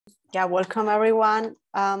Yeah, welcome everyone.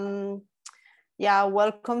 Yeah,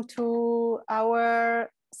 welcome to our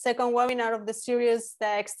second webinar of the series,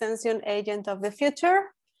 The Extension Agent of the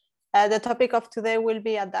Future. The topic of today will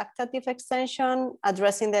be adaptative extension,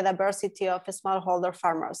 addressing the diversity of smallholder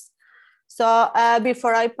farmers. So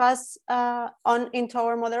before I pass on into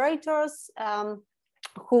our moderators,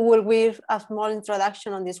 who will give a small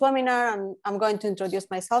introduction on this webinar, and I'm going to introduce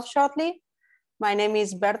myself shortly. My name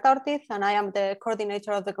is Berta Ortiz, and I am the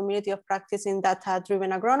coordinator of the community of practice in data-driven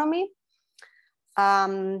agronomy.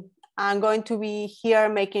 I'm going to be here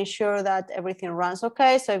making sure that everything runs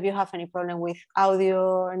okay. So if you have any problem with audio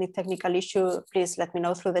or any technical issue, please let me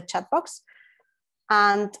know through the chat box.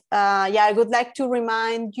 And yeah, I would like to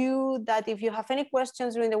remind you that if you have any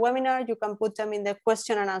questions during the webinar, you can put them in the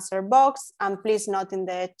question and answer box, and please not in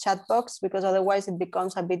the chat box, because otherwise it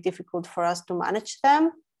becomes a bit difficult for us to manage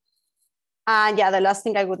them. And yeah, the last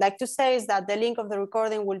thing I would like to say is that the link of the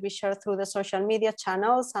recording will be shared through the social media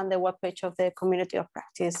channels and the webpage of the community of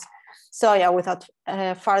practice. So yeah, without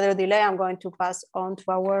further delay, I'm going to pass on to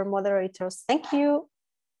our moderators. Thank you.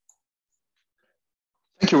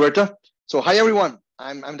 Thank you, Berta. So hi, everyone.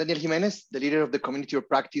 I'm Daniel Jimenez, the leader of the community of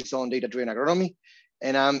practice on data-driven agronomy.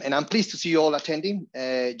 And I'm pleased to see you all attending.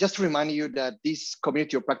 Just to remind you that this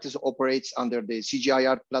community of practice operates under the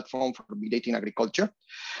CGIAR platform for big data in agriculture.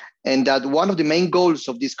 And that one of the main goals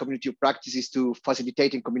of this community of practice is to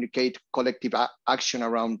facilitate and communicate collective action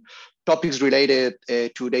around topics related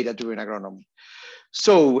to data-driven agronomy.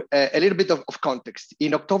 So a little bit of context.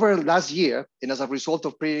 In October last year, and as a result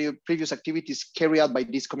of previous activities carried out by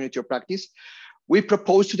this community of practice, we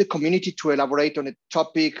proposed to the community to elaborate on a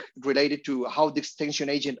topic related to how the extension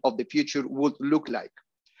agent of the future would look like.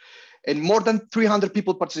 And more than 300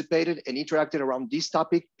 people participated and interacted around this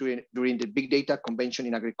topic during the Big Data Convention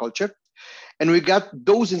in Agriculture. And we got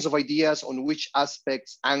dozens of ideas on which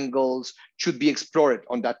aspects, angles should be explored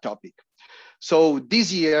on that topic. So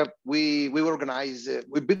this year, we've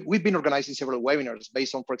been organizing several webinars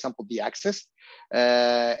based on, for example, the access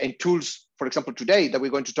and tools. For example, today that we're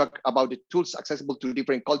going to talk about the tools accessible to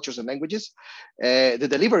different cultures and languages, the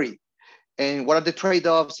delivery, and what are the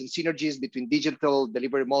trade-offs and synergies between digital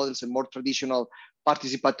delivery models and more traditional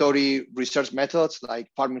participatory research methods like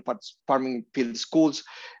farming field schools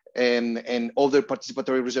and other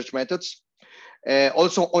participatory research methods.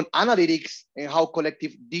 Also on analytics and how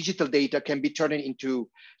collective digital data can be turned into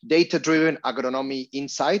data-driven agronomy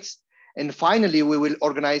insights. And finally, we will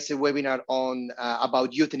organize a webinar on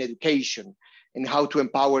about youth and education and how to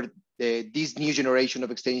empower this new generation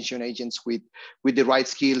of extension agents with the right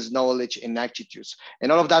skills, knowledge, and attitudes.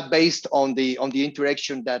 And all of that based on the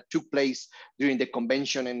interaction that took place during the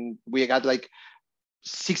convention. And we got like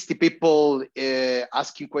 60 people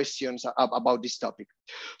asking questions about this topic.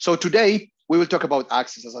 So today, we will talk about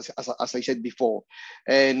access, as I said before,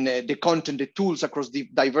 and the content, the tools across the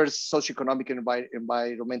diverse socio-economic and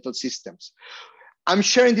environmental systems. I'm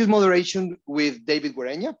sharing this moderation with David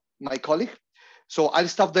Guerreña, my colleague. So I'll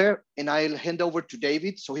stop there and I'll hand over to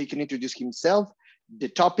David so he can introduce himself, the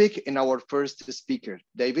topic, and our first speaker.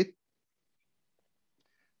 David?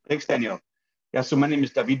 Thanks, Daniel. Yeah, so my name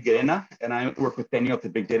is David Guerreña, and I work with Daniel at the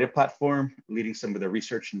Big Data Platform, leading some of the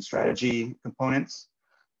research and strategy components.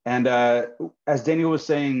 And as Daniel was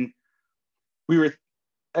saying, we were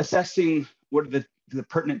assessing what the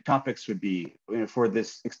pertinent topics would be for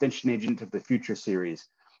this Extension Agent of the Future series.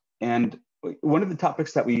 And one of the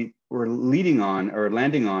topics that we were leading on or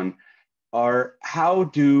landing on are how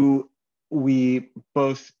do we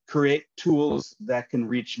both create tools that can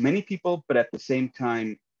reach many people, but at the same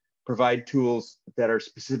time, provide tools that are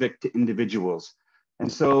specific to individuals.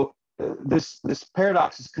 And so this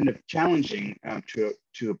paradox is kind of challenging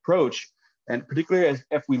to approach, and particularly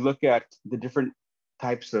if we look at the different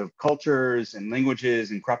types of cultures and languages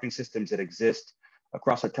and cropping systems that exist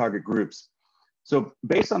across our target groups. So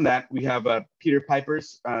based on that, we have Peter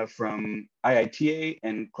Pipers from IITA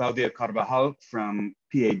and Claudia Carvajal from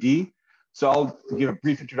PAD. So I'll give a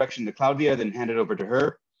brief introduction to Claudia, then hand it over to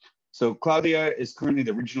her. So Claudia is currently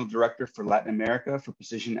the Regional Director for Latin America for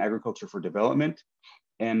Precision Agriculture for Development.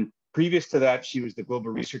 And previous to that, she was the Global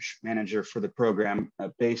Research Manager for the program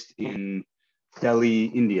based in Delhi,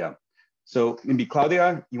 India. So maybe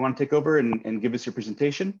Claudia, you want to take over and give us your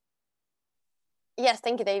presentation? Yes,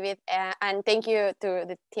 thank you, David. And thank you to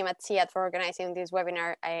the team at CIAT for organizing this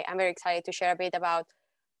webinar. I'm very excited to share a bit about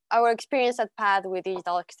our experience at PAD with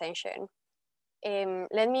digital extension.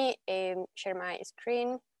 Let me share my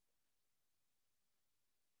screen.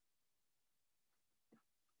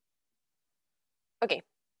 Okay,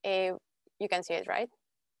 you can see it, right?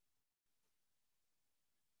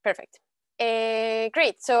 Perfect.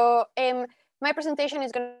 Great. So my presentation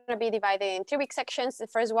is going to be divided in 3 big sections. The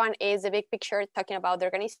first one is the big picture, talking about the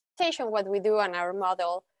organization, what we do, and our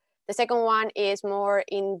model. The second one is more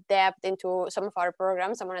in depth into some of our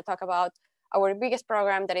programs. I'm going to talk about our biggest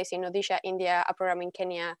program that is in Odisha, India, a program in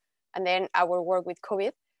Kenya, and then our work with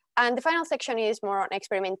COVID. And the final section is more on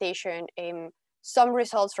experimentation, some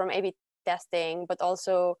results from A/B testing, but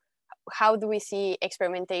also how do we see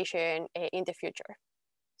experimentation in the future.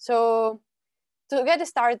 So to get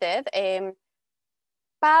started,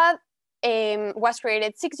 PAD was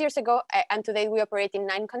created 6 years ago, and today we operate in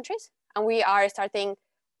 9 countries. And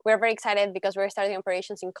we're very excited because we're starting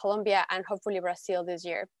operations in Colombia and hopefully Brazil this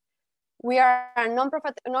year. We are a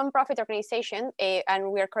non-profit organization,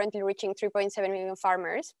 and we are currently reaching 3.7 million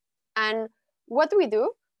farmers. And what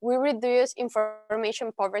do? We reduce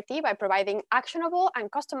information poverty by providing actionable and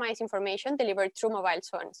customized information delivered through mobile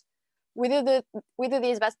phones. We do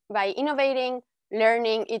this by innovating,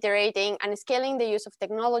 learning, iterating, and scaling the use of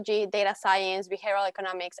technology, data science, behavioral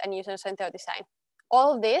economics, and user-centered design.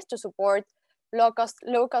 All of this to support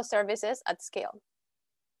low-cost services at scale.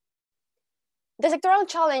 The sectoral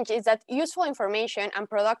challenge is that useful information and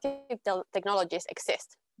productive technologies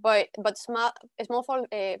exist, but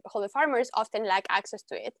smallholder farmers often lack access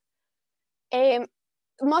to it.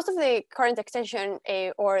 Most of the current extension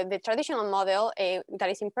or the traditional model that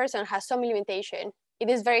is in person has some limitation. It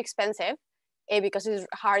is very expensive because it's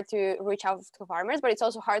hard to reach out to farmers, but it's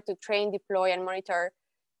also hard to train, deploy, and monitor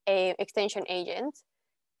extension agents.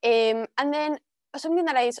 And then something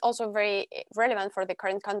that is also very relevant for the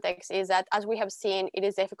current context is that, as we have seen, it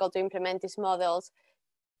is difficult to implement these models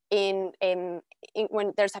when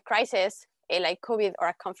there's a crisis like COVID or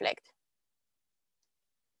a conflict.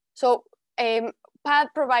 So PAD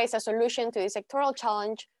provides a solution to the sectoral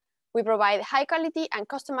challenge. We provide high quality and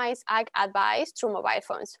customized ag advice through mobile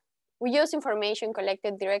phones. We use information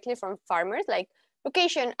collected directly from farmers, like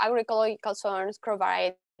location, agroecological zones, crop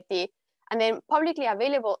variety, and then publicly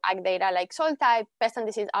available ag data like soil type, pest and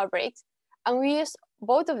disease outbreaks. And we use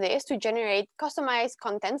both of these to generate customized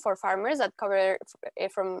content for farmers that cover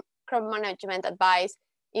from crop management advice,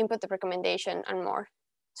 input recommendation, and more.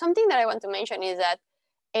 Something that I want to mention is that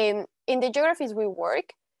in the geographies we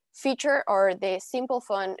work, feature or the simple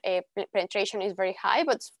phone penetration is very high,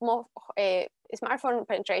 but smartphone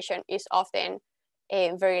penetration is often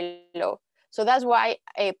very low. So that's why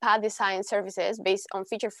PAD designs services based on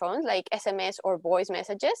feature phones like SMS or voice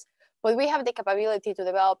messages, but we have the capability to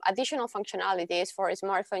develop additional functionalities for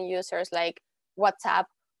smartphone users like WhatsApp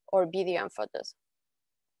or video and photos.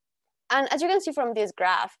 And as you can see from this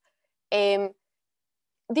graph,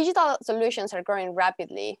 digital solutions are growing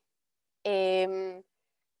rapidly.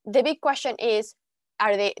 The big question is,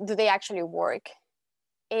 do they actually work?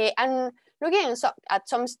 And looking at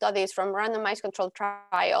some studies from randomized controlled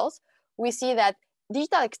trials, we see that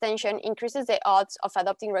digital extension increases the odds of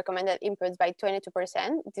adopting recommended inputs by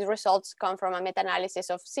 22%. These results come from a meta-analysis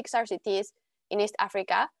of 6 RCTs in East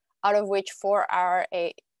Africa, out of which 4 are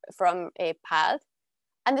from PAD.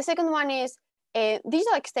 And the second one is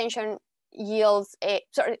digital extension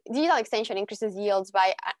increases yields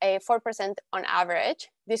by 4% on average.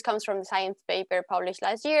 This comes from the science paper published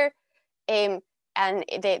last year. And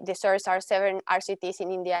the source are 7 RCTs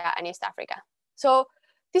in India and East Africa. So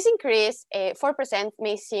this increase, 4%,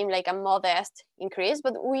 may seem like a modest increase,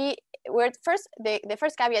 but the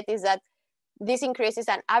first caveat is that this increase is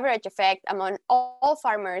an average effect among all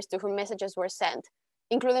farmers to whom messages were sent,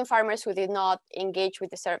 including farmers who did not engage with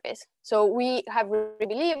the service. So we have really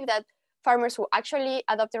believed that farmers who actually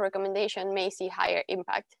adopt the recommendation may see higher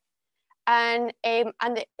impact. And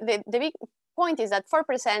the big point is that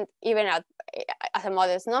 4%, even as a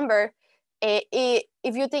modest number,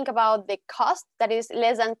 if you think about the cost, that is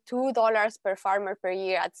less than $2 per farmer per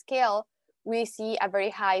year at scale, we see a very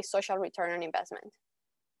high social return on investment.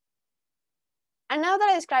 And now that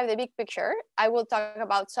I described the big picture, I will talk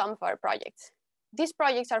about some of our projects. These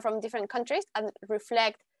projects are from different countries and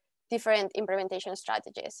reflect different implementation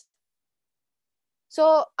strategies.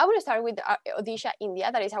 So I will start with Odisha, India.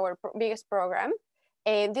 That is our biggest program.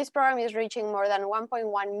 This program is reaching more than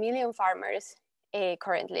 1.1 million farmers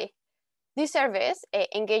currently. This service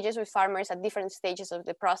engages with farmers at different stages of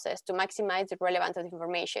the process to maximize the relevance of the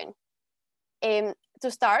information. To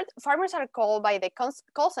start, farmers are called by the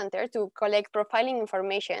call center to collect profiling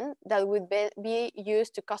information that would be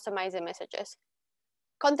used to customize the messages.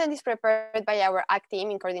 Content is prepared by our ag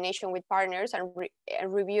team in coordination with partners and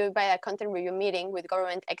reviewed by a content review meeting with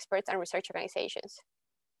government experts and research organizations.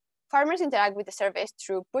 Farmers interact with the service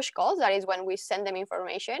through push calls, that is when we send them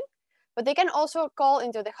information, but they can also call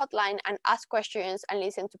into the hotline and ask questions and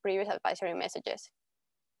listen to previous advisory messages.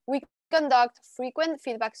 We conduct frequent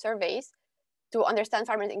feedback surveys to understand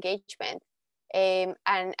farmers' engagement and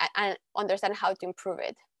understand how to improve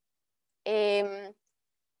it. And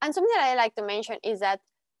something that I like to mention is that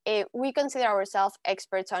we consider ourselves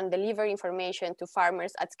experts on delivering information to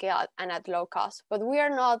farmers at scale and at low cost, but we are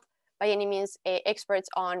not by any means experts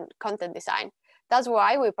on content design. That's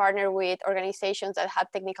why we partner with organizations that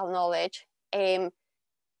have technical knowledge.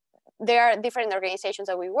 There are different organizations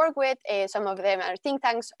that we work with. Some of them are think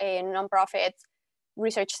tanks, nonprofits,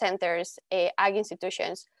 research centers, ag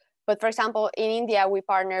institutions. But for example, in India, we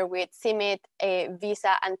partner with CIMIT,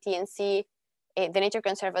 VISA, and TNC, the Nature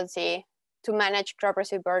Conservancy, to manage crop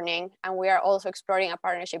residue burning. And we are also exploring a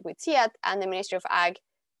partnership with CIAT and the Ministry of Ag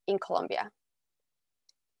in Colombia.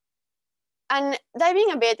 And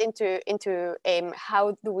diving a bit into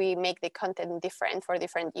how do we make the content different for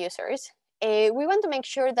different users, we want to make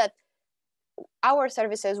sure that our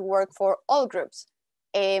services work for all groups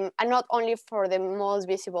and not only for the most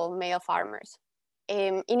visible male farmers.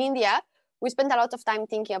 In India, we spent a lot of time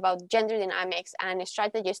thinking about gender dynamics and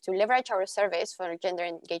strategies to leverage our service for gender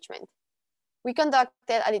engagement. We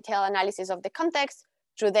conducted a detailed analysis of the context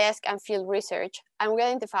through desk and field research, and we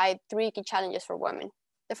identified 3 key challenges for women.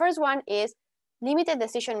 The first one is limited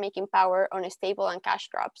decision-making power on staple and cash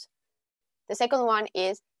crops. The second one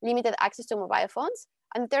is limited access to mobile phones.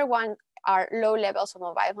 And the third one are low levels of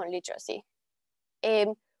mobile phone literacy.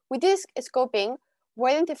 With this scoping,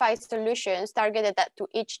 we identified solutions targeted to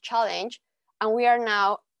each challenge, and we are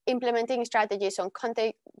now implementing strategies on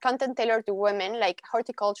content tailored to women like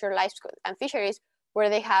horticulture, livestock, and fisheries, where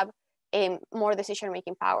they have more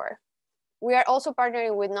decision-making power. We are also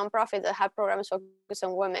partnering with nonprofits that have programs focused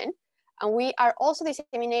on women, and we are also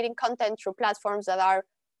disseminating content through platforms that are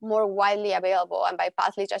more widely available and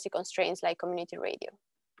bypass literacy constraints like community radio.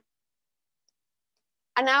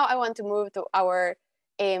 And now I want to move to our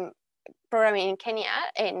program in Kenya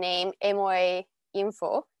named MOA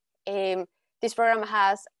Info. This program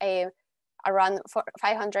has around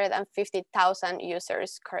 550,000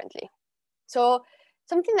 users currently. So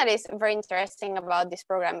something that is very interesting about this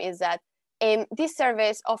program is that this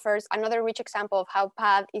service offers another rich example of how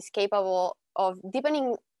PAD is capable of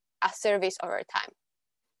deepening a service over time.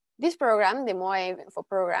 This program, the MOA Info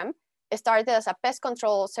program, started as a pest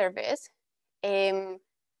control service in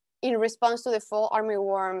response to the fall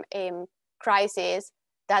armyworm crisis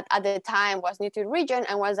that at the time was new to the region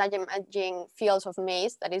and was damaging fields of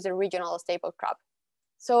maize, that is a regional staple crop.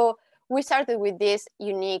 So we started with this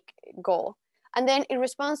unique goal. And then in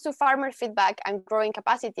response to farmer feedback and growing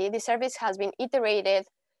capacity, the service has been iterated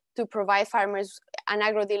to provide farmers and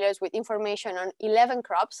agro dealers with information on 11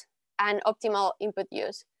 crops and optimal input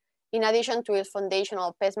use, in addition to its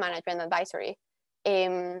foundational pest management advisory.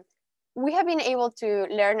 We have been able to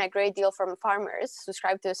learn a great deal from farmers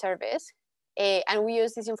subscribed to the service, and we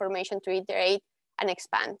use this information to iterate and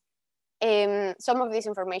expand. Some of this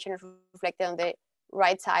information is reflected on the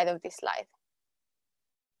right side of this slide.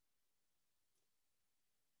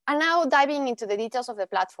 And now diving into the details of the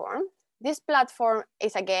platform. This platform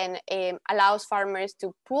is again, allows farmers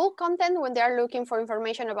to pull content when they are looking for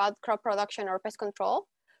information about crop production or pest control,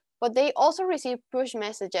 but they also receive push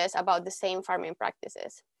messages about the same farming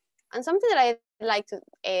practices. And something that I'd like to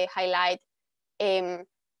highlight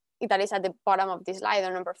that is at the bottom of this slide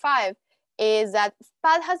on number 5 is that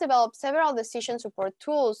PAD has developed several decision support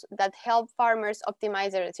tools that help farmers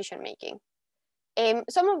optimize their decision making.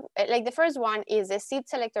 The first one is the seed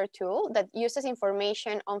selector tool that uses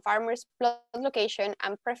information on farmers' plot location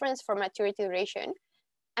and preference for maturity duration,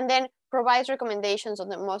 and then provides recommendations on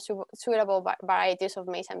the most suitable varieties of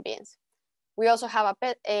maize and beans. We also have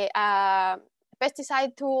a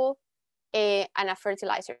pesticide tool and a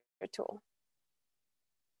fertilizer tool.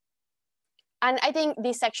 And I think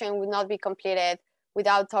this section would not be completed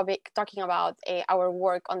without talking about our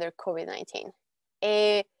work under COVID-19.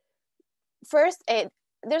 First,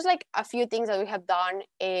 there's like a few things that we have done,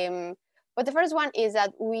 but the first one is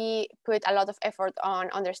that we put a lot of effort on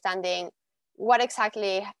understanding what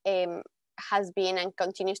exactly has been and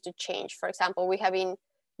continues to change. For example, we have been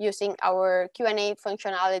using our Q&A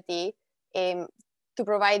functionality to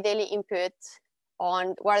provide daily input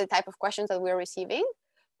on what are the type of questions that we're receiving,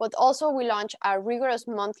 but also we launched a rigorous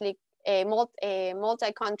monthly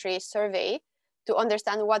multi-country survey to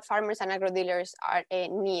understand what farmers and agro-dealers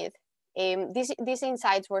need. These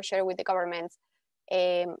insights were shared with the governments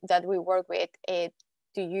that we work with to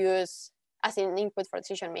use as an input for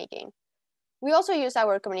decision making. We also use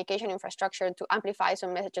our communication infrastructure to amplify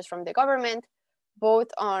some messages from the government, both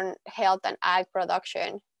on health and ag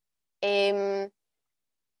production. We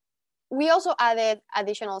also added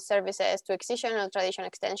additional services to existing and traditional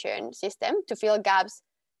extension system to fill gaps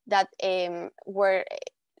that were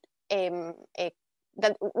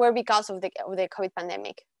because of the COVID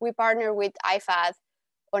pandemic. We partnered with IFAD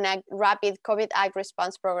on a rapid COVID Ag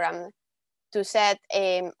response program to set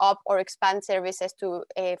up or expand services to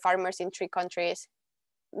farmers in 3 countries.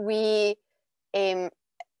 We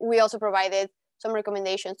also provided some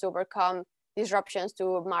recommendations to overcome disruptions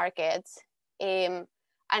to markets. And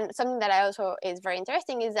something that I also is very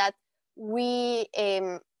interesting is that we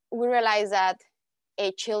realized that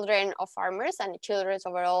children of farmers and children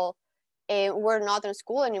overall were not in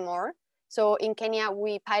school anymore. So in Kenya,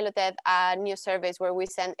 we piloted a new service where we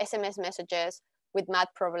send SMS messages with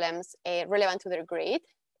math problems relevant to their grade.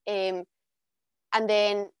 And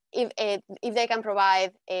then if they can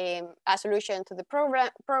provide a solution to the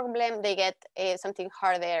problem, they get something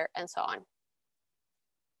harder and so on.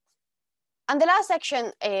 And the last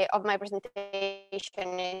section of my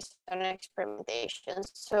presentation is on experimentation.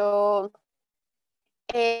 So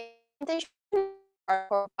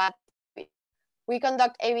we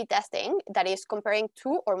conduct A/B testing, that is comparing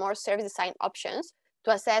 2 or more service design options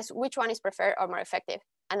to assess which one is preferred or more effective.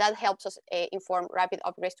 And that helps us inform rapid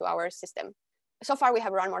upgrades to our system. So far, we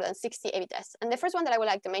have run more than 60 A/B tests. And the first one that I would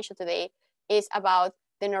like to mention today is about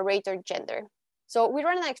the narrator gender. So we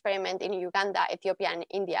ran an experiment in Uganda, Ethiopia, and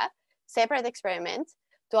India, separate experiments,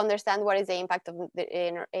 to understand what is the impact of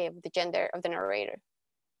the gender of the narrator.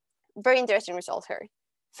 Very interesting results here.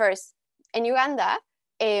 First, in Uganda,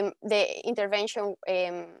 the intervention,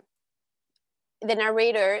 the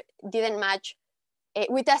narrator didn't match.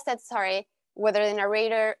 We tested, whether the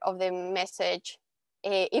narrator of the message,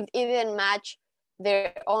 if it didn't match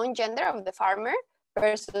their own gender of the farmer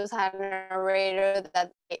versus a narrator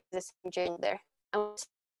that is the same gender. And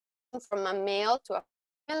from a male to a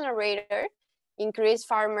female narrator, increase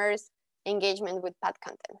farmers' engagement with pad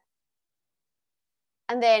content.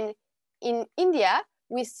 And then in India,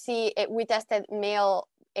 we tested male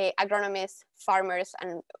agronomists, farmers,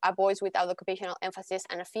 and a boys without occupational emphasis,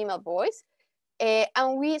 and a female boys.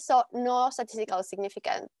 And we saw no statistical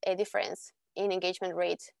significant difference in engagement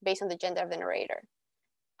rates based on the gender of the narrator.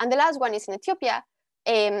 And the last one is in Ethiopia.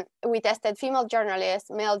 We tested female journalists,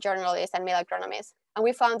 male journalists, and male agronomists. And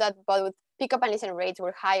we found that both pickup and listen rates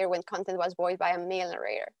were higher when content was voiced by a male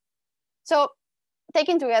narrator. So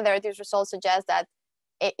taken together, these results suggest that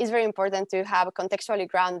it's very important to have contextually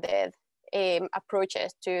grounded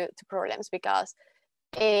approaches to problems, because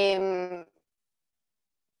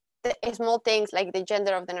the small things like the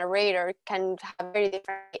gender of the narrator can have very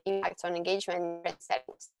different impacts on engagement in different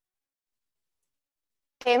settings.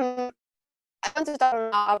 I want to talk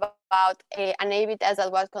now about an A/B test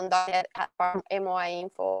that was conducted at Farm MOI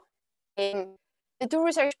Info. The 2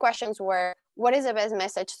 research questions were, what is the best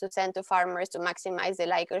message to send to farmers to maximize the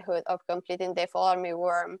likelihood of completing the fall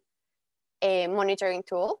armyworm monitoring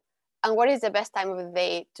tool? And what is the best time of the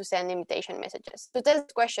day to send invitation messages? To test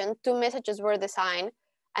this question, 2 messages were designed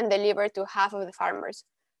and delivered to half of the farmers,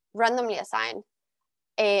 randomly assigned.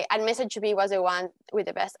 And message B was the one with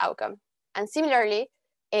the best outcome. And similarly,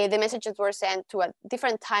 the messages were sent to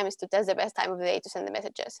different times to test the best time of the day to send the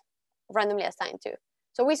messages, randomly assigned to.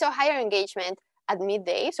 So we saw higher engagement at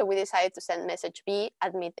midday, so we decided to send message B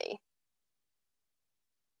at midday.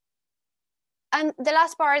 And the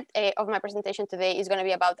last part of my presentation today is going to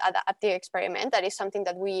be about adaptive experiment. That is something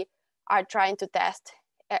that we are trying to test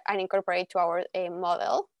and incorporate to our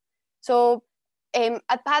model. So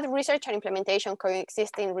at PAD, research and implementation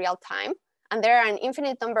coexist in real time, and there are an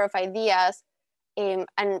infinite number of ideas, and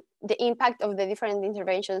the impact of the different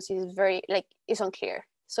interventions is unclear.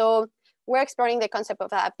 So we're exploring the concept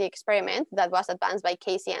of adaptive experiment that was advanced by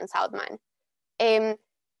Casey and Southman.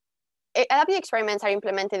 Adaptive experiments are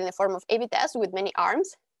implemented in the form of A/B tests with many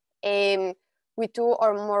arms, with 2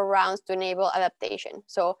 or more rounds to enable adaptation.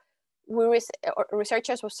 So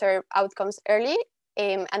researchers observe outcomes early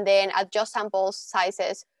and then adjust sample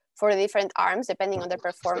sizes for the different arms depending on their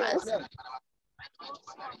performance.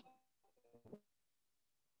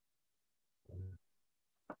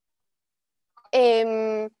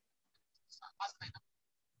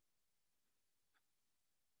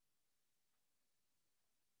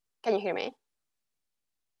 Can you hear me?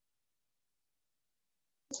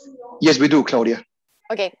 Yes, we do, Claudia.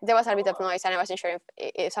 Okay, there was a bit of noise and I wasn't sure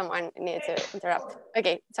if someone needed to interrupt.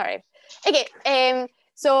 Okay, sorry. Okay,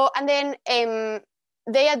 so, and then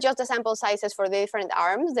they adjust the sample sizes for the different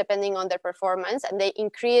arms depending on their performance, and they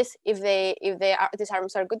increase if these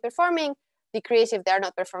arms are good performing, decrease if they're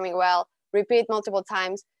not performing well, repeat multiple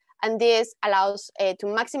times. And this allows to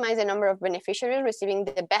maximize the number of beneficiaries receiving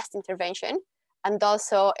the best intervention, and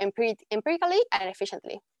also empirically and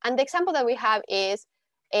efficiently. And the example that we have is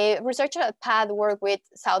researchers at PAD work with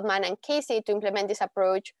Southman and Casey to implement this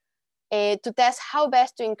approach to test how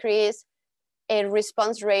best to increase a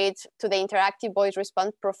response rate to the interactive voice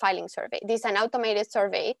response profiling survey. This is an automated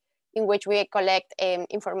survey in which we collect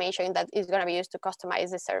information that is going to be used to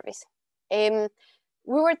customize the service.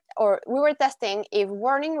 We were testing if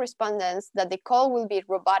warning respondents that the call will be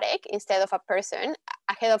robotic instead of a person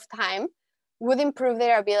ahead of time would improve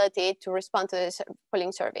their ability to respond to the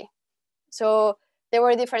polling survey. So there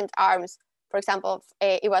were different arms. For example,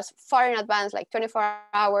 it was far in advance, like 24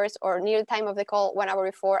 hours, or near the time of the call, 1 hour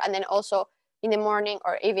before, and then also in the morning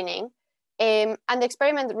or evening. And the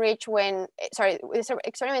experiment reached when, the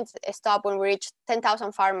experiment stopped when we reached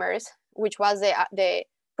 10,000 farmers, which was the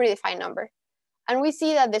predefined number. And we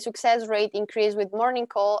see that the success rate increased with morning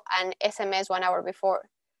call and SMS 1 hour before.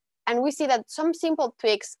 And we see that some simple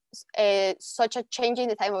tweaks, such as changing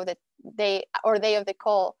the time of the day or day of the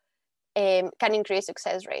call, can increase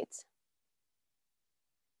success rates.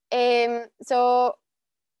 So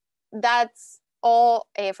that's all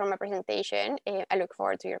from my presentation. I look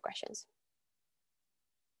forward to your questions.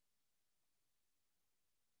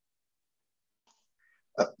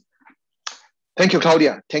 Thank you,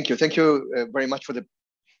 Claudia. Thank you very much for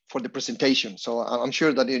the presentation. So I'm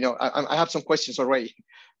sure that I have some questions already.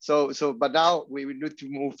 But now we will need to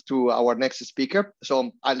move to our next speaker.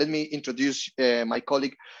 So let me introduce my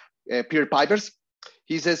colleague Peter Pipers.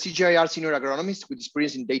 He's a CGIAR senior agronomist with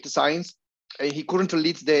experience in data science. He currently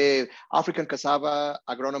leads the African Cassava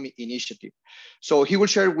Agronomy Initiative. So he will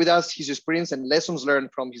share with us his experience and lessons learned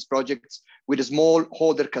from his projects with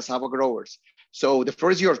smallholder cassava growers. So the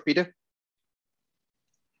floor is yours, Peter.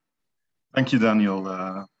 Thank you, Daniel.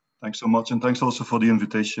 Thanks so much, and thanks also for the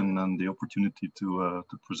invitation and the opportunity to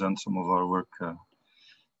present some of our work. Very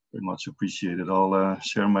much appreciated. I'll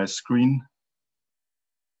share my screen.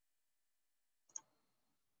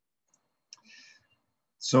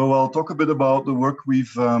 So I'll talk a bit about the work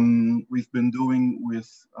we've been doing with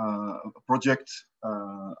a project,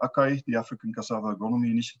 ACAI, the African Cassava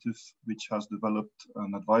Agronomy Initiative, which has developed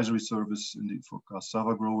an advisory service for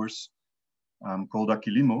cassava growers called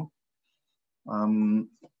Aquilimo.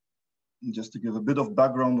 Just to give a bit of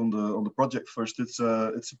background on the project first, it's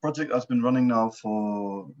a project that's been running now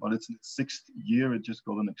for, well, it's in its 6th year. It just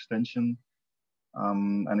got an extension,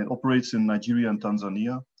 and it operates in Nigeria and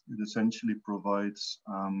Tanzania. It essentially provides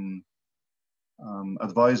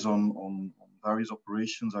advice on various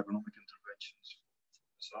operations, agronomic interventions for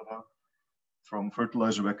cassava, from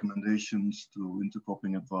fertilizer recommendations to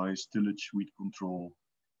intercropping advice, tillage, weed control,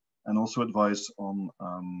 and also advice on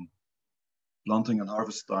planting and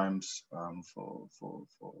harvest times for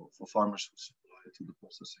farmers who supply to the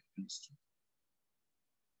processing industry.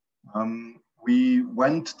 We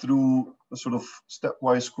went through a sort of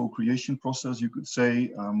stepwise co-creation process, you could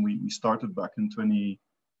say. We started back in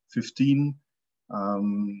 2015,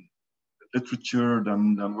 literature,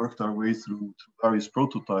 then worked our way through various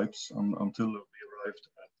prototypes until we arrived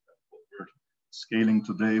at what we're scaling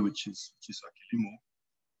today, which is Aquilimo.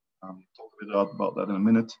 Talk a bit about that in a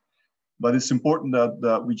minute. But it's important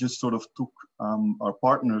that we just sort of took our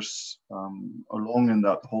partners along in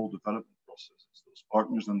that whole development process. It's those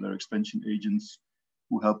partners and their extension agents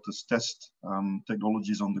who helped us test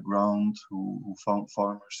technologies on the ground, who found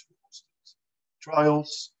farmers, who hosted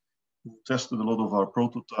trials, who tested a lot of our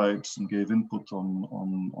prototypes and gave input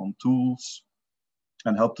on tools,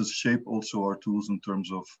 and helped us shape also our tools in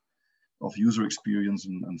terms of user experience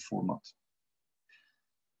and format.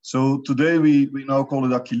 So today we now call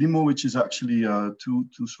it Aquilimo, which is actually two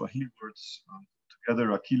Swahili words together: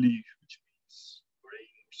 Akili, which means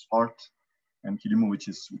brain or smart, and Kilimo, which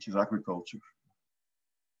is agriculture.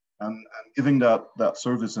 And giving that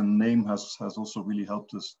service and name has also really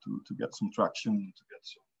helped us to get some traction, to get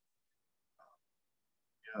some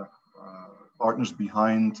partners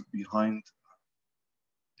behind the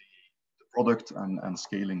product and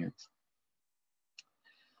scaling it.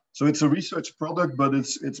 So it's a research product, but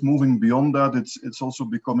it's moving beyond that. It's also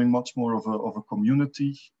becoming much more of a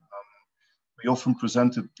community. We often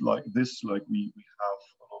present it like this, like we have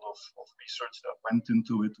a lot of research that went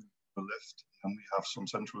into it on the left, and we have some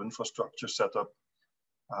central infrastructure set up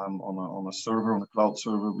on a server, on a cloud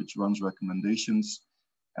server, which runs recommendations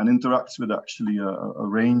and interacts with actually a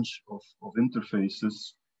range of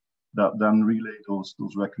interfaces that then relay those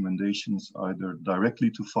recommendations either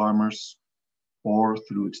directly to farmers or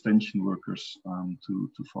through extension workers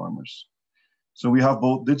to farmers. So we have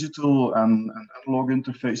both digital and analog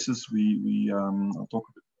interfaces. I'll talk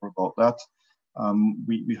a bit more about that.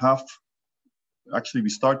 We have, actually we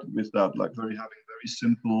started with that, like having very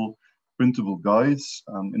simple printable guides,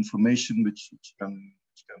 information which can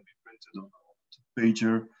be printed on a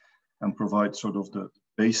pager and provide sort of the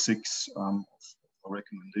basics of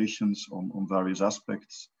recommendations on various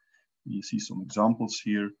aspects. You see some examples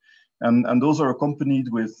here. And those are accompanied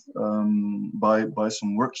with by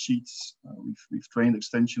some worksheets. We've trained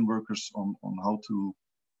extension workers on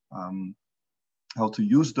how to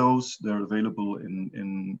use those. They're available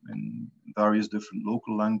in various different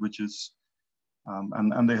local languages,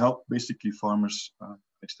 and they help basically farmers,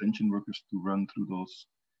 extension workers, to run through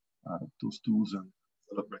those tools and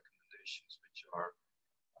develop recommendations which are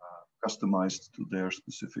customized to their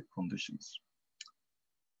specific conditions.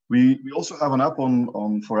 We also have an app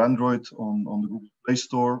for Android on the Google Play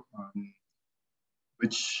Store,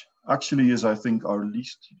 which actually is, I think, our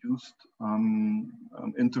least used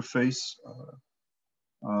interface,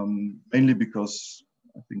 mainly because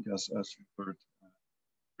I think, as you heard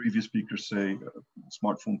previous speakers say,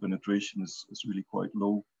 smartphone penetration is really quite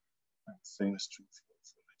low, and the same is true for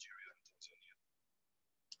Nigeria and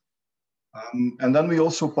Tanzania. And then we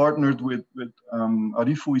also partnered with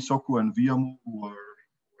Arifu, Isoku, and Viamo, who are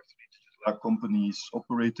lab companies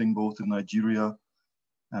operating both in Nigeria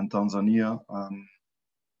and Tanzania,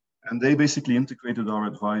 and they basically integrated our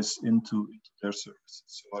advice into their services.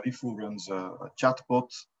 So Arifu runs a chatbot,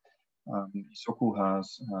 Isoku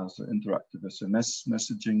has interactive SMS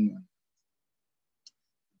messaging, and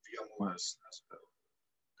Viamo has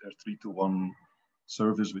their 3-to-1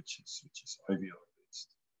 service, which is IVR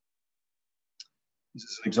based. This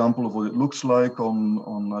is an example of what it looks like on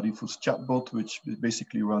Arifu's chatbot, which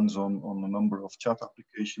basically runs on a number of chat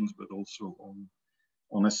applications, but also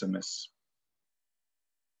on SMS.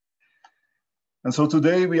 And so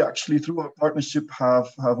today we actually, through our partnership, have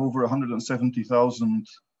over 170,000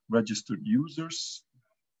 registered users.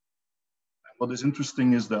 And what is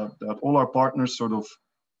interesting is that all our partners sort of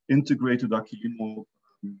integrated Akilimo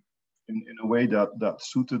in a way that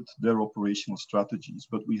suited their operational strategies.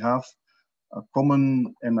 But we have a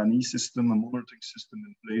common M&E system, a monitoring system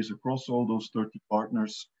in place across all those 30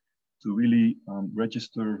 partners to really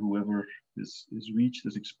register whoever is reached,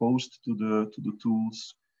 is exposed to the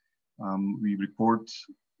tools. We report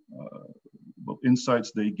what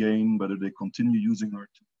insights they gain, whether they continue using our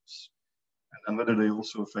tools, and whether they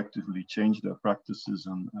also effectively change their practices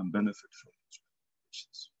and benefit from those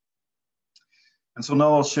recommendations. And so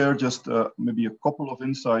now I'll share just maybe a couple of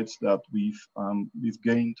insights that we've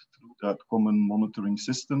gained through that common monitoring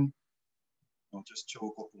system. I'll just show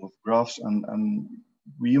a couple of graphs, and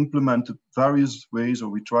we implemented various ways, or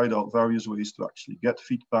we tried out various ways to actually get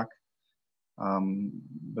feedback.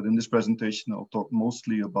 But in this presentation, I'll talk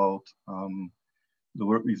mostly about the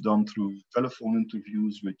work we've done through telephone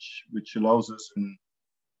interviews, which allows us in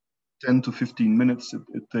 10 to 15 minutes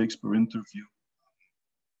it takes per interview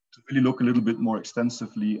to really look a little bit more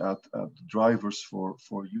extensively at the drivers for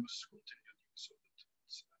use, continued use of the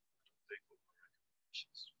tools, and take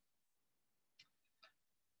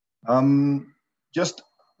recommendations. Just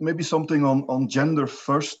maybe something on gender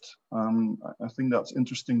first. I think that's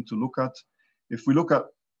interesting to look at. If we look at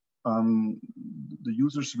the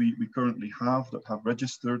users we currently have that have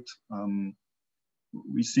registered,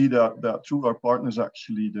 we see that through our partners,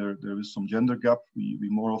 actually, there is some gender gap. We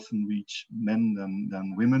more often reach men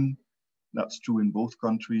than women. That's true in both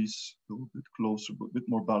countries, a little bit closer, but a bit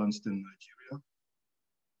more balanced in Nigeria.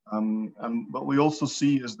 And what we also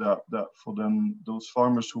see is that for them, those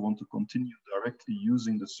farmers who want to continue directly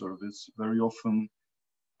using the service, very often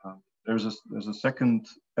there's a second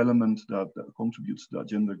element that contributes to that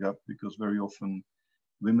gender gap, because very often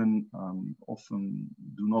women often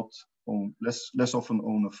do not own, less often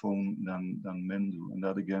own a phone than men do, and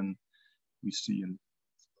that again we see in.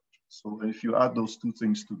 So if you add those two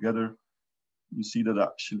things together, you see that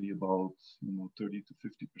actually about 30 to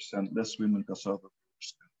 50% less women cassava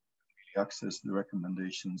growers can really access the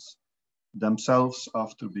recommendations themselves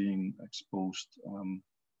after being exposed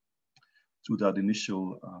to that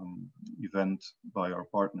initial event by our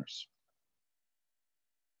partners.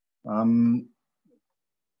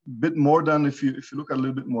 Bit more than, if you look at a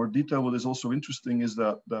little bit more detail, what is also interesting is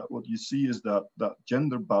that what you see is that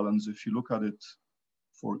gender balance. If you look at it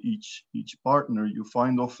for each partner, you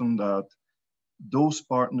find often that those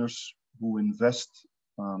partners who invest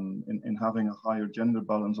in having a higher gender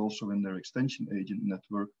balance also in their extension agent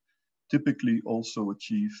network typically also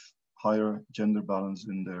achieve higher gender balance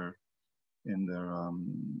in their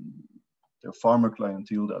farmer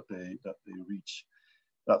clientele that they reach.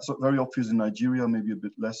 That's very obvious in Nigeria, maybe a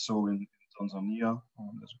bit less so in Tanzania.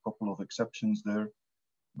 There's a couple of exceptions there.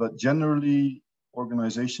 but generally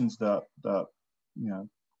organizations that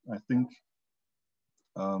I think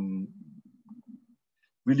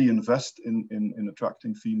really invest in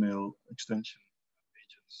attracting female extension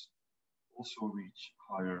agents also reach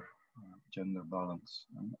higher gender balance.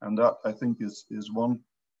 And that, I think, is one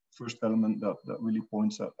first element that really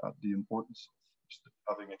points at the importance of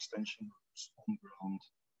having extension groups on ground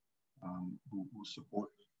who support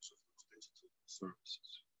the use of those digital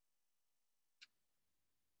services.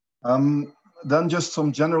 Then just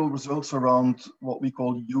some general results around what we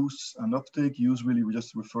call use and uptake. Use really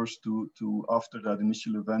just refers to after that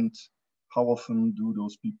initial event, how often do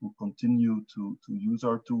those people continue to use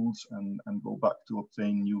our tools and go back to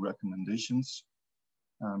obtain new recommendations.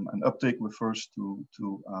 And uptake refers to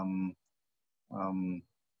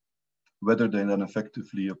whether they then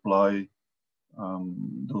effectively apply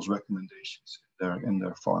those recommendations in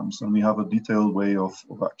their farms. And we have a detailed way of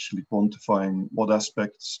actually quantifying what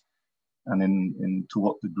aspects and to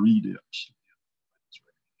what degree they actually apply those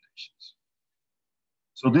recommendations.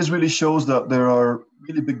 So this really shows that there are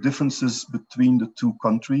really big differences between the two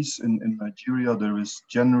countries. In Nigeria, there is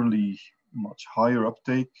generally much higher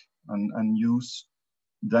uptake and use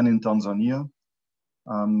than in Tanzania,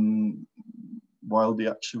 while the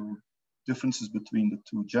actual differences between the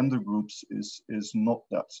two gender groups is not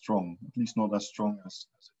that strong, at least not as strong as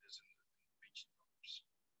it is in the region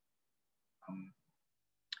numbers.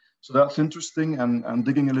 So that's interesting, and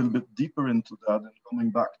digging a little bit deeper into that and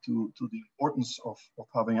coming back to the importance of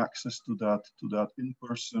having access to that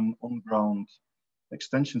in-person, on-ground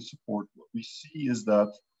extension support. What we see is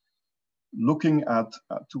that looking at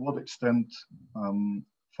to what extent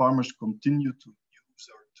farmers continue to use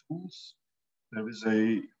our tools, there is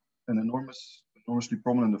an enormously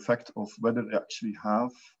prominent effect of whether they actually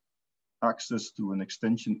have access to an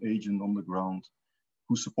extension agent on the ground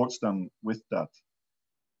who supports them with that.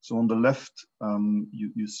 So on the left,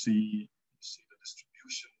 you see the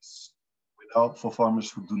distributions for farmers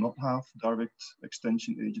who do not have direct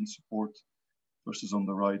extension agent support versus on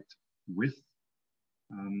the right with.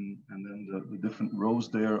 And then the different rows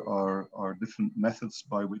there are different methods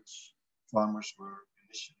by which farmers were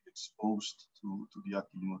initially exposed to the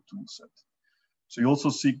Aquilimo toolset. So you also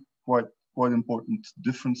see quite important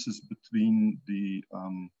differences between the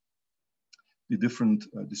different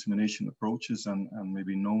dissemination approaches, and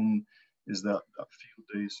maybe known is that field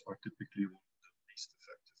days are typically one of the least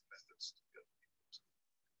effective methods to get people to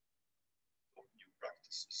adopt new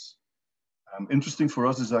practices. Interesting for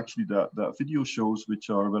us is actually that video shows, which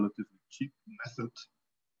are a relatively cheap method,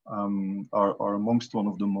 are amongst one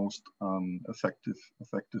of the most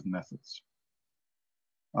effective methods.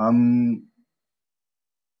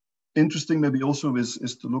 Interesting maybe also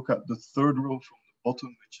is to look at the third row from the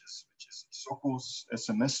bottom, which is Soco's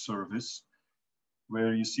SMS service,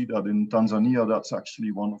 where you see that in Tanzania, that's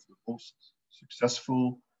actually one of the most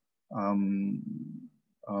successful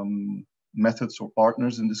methods or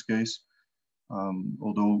partners in this case,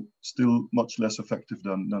 although still much less effective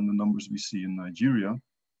than the numbers we see in Nigeria.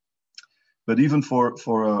 But even for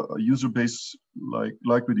a user base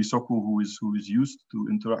like with Isoko, who is used to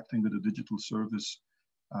interacting with a digital service,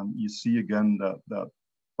 you see again that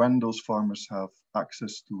when those farmers have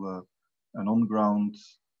access to an on-ground,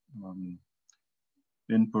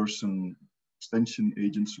 in-person extension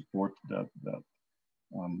agent support, that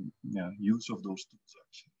use of those tools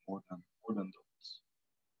actually more than doubles.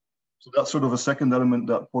 So that's sort of a second element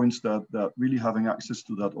that points that really having access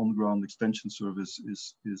to that on-ground extension service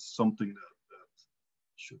is something that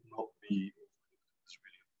should not be overlooked. It's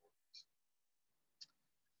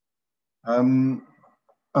really important.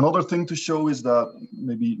 Another thing to show is that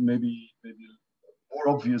maybe more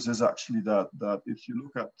obvious is actually that if you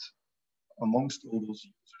look at amongst all those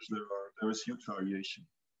users, there is huge variation.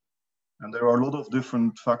 And there are a lot of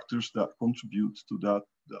different factors that contribute to that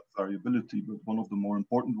variability, but one of the more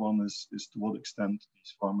important ones is to what extent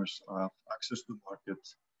these farmers have access to market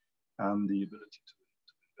and the ability to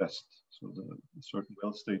invest. So the certain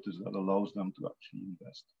wealth status that allows them to actually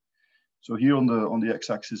invest. So here on the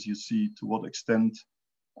x-axis, you see to what extent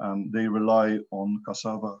they rely on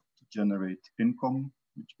cassava to generate income,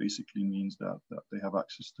 which basically means that they have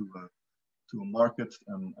access to a market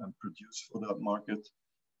and produce for that market.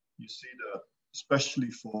 You see that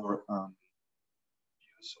especially for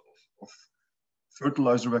use of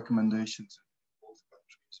fertilizer recommendations in both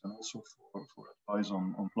countries, and also for advice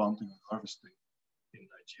on planting and harvesting in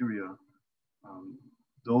Nigeria,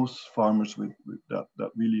 those farmers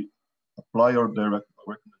that really apply their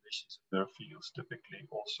recommendations in their fields typically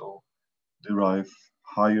also derive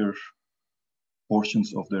higher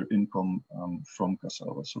portions of their income from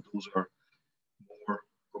cassava. So those are more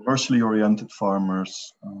commercially oriented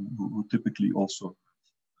farmers who typically also have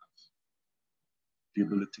the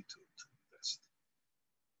ability to invest.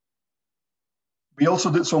 We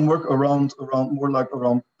also did some work around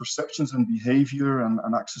perceptions and behavior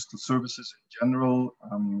and access to services in general.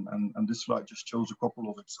 And this slide just shows a couple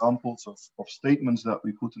of examples of statements that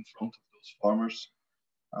we put in front of those farmers.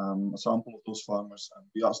 A sample of those farmers, and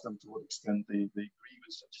we asked them to what extent they agree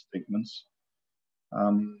with such statements.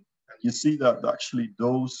 And you see that actually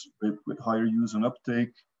those with higher use and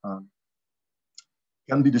uptake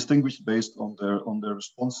can be distinguished based on their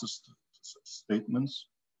responses to such statements,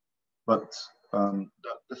 but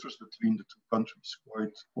that differs between the two countries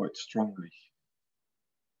quite strongly.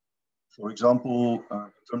 For example,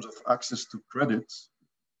 in terms of access to credit,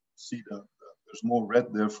 see that there's more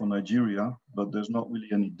red there for Nigeria, but there's not really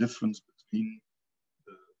any difference between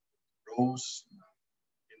the rows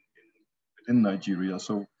within Nigeria.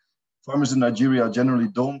 So farmers in Nigeria generally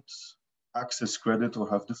don't access credit or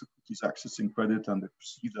have difficulties accessing credit, and they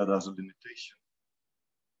perceive that as a limitation.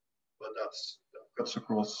 But that cuts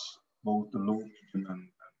across both the low, medium, and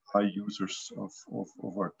high users of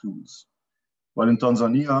our tools. While in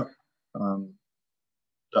Tanzania,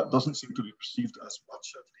 that doesn't seem to be perceived as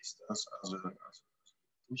much, at least as a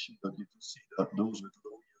limitation, but you can see that those with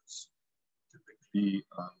low use typically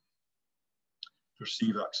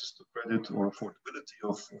perceive access to credit or affordability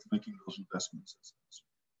of making those investments as a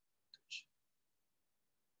limitation.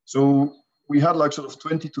 So we had like sort of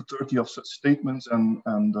 20 to 30 of such statements, and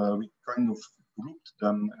we kind of grouped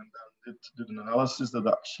them and did an analysis that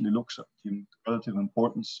actually looks at the relative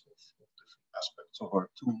importance of different aspects of our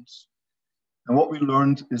tools. And what we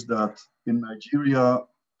learned is that in Nigeria,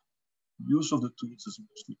 use of the tools is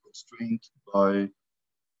mostly constrained by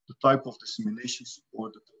the type of dissemination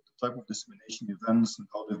support, the type of dissemination events, and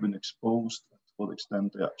how they've been exposed, and to what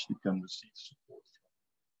extent they actually can receive support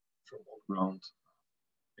from on-ground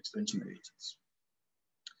extension agents.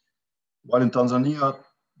 While in Tanzania,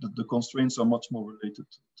 the constraints are much more related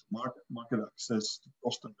to market access, to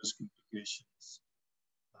cost and risk implications,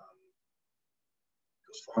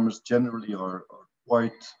 because farmers generally are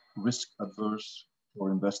quite risk adverse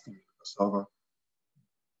for investing in cassava.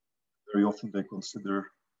 Very often they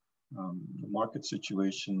consider the market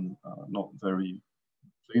situation not very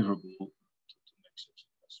favorable to make such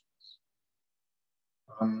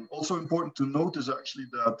investments. Also important to note is actually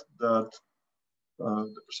that the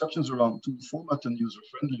perceptions around tool format and user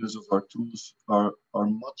friendliness of our tools are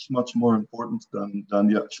much more important than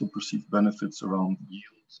the actual perceived benefits around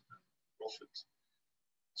yield and profit.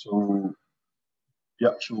 So the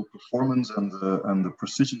actual performance and the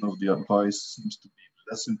precision of the advice seems to be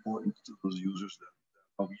less important to those users than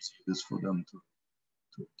how easy it is for them to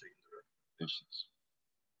obtain the recommendations.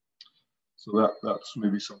 So that's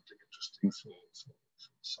maybe something interesting for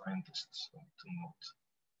scientists to note.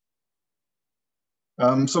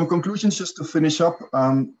 Some conclusions just to finish up.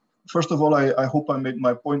 First of all, I hope I made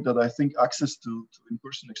my point that I think access to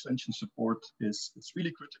in-person extension support is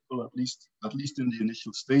really critical, at least in the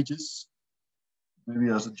initial stages.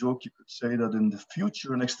 Maybe as a joke, you could say that in the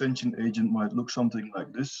future, an extension agent might look something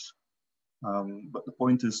like this. But the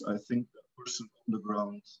point is, I think that person on the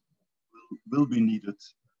ground will be needed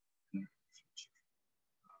in the future.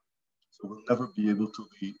 So we'll never be able to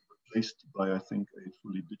be replaced by, I think, a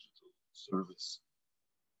fully digital service.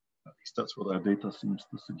 At least that's what our data seems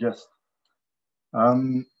to suggest.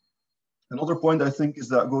 Another point I think is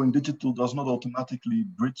that going digital does not automatically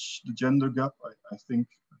bridge the gender gap. I think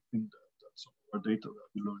that's some of our data that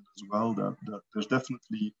we learned as well, that there's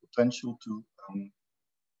definitely potential to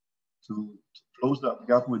close that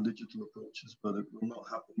gap with digital approaches, but it will not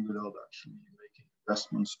happen without actually making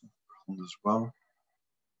investments on the ground as well.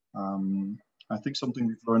 I think something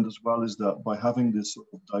we've learned as well is that by having this sort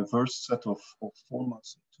of diverse set of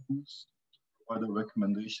formats and tools to provide our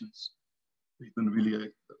recommendations, we've been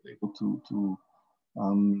really able to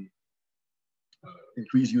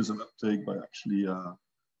increase user uptake by actually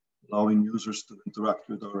allowing users to interact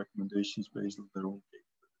with our recommendations based on their own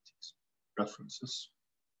capabilities, preferences.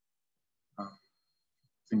 I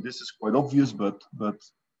think this is quite obvious, but I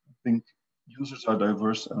think users are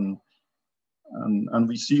diverse, and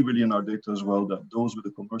we see really in our data as well that those with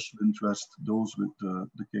a commercial interest, those with the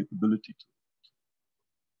capability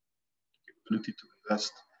to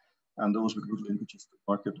invest, and those with good linkages to the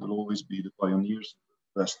market will always be the pioneers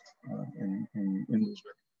and best in those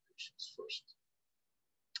recommendations first.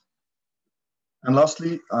 And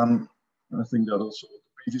lastly, I think that also what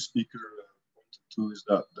the previous speaker pointed to is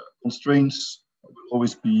that the constraints will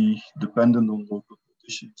always be dependent on local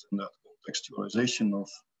conditions, and that contextualization of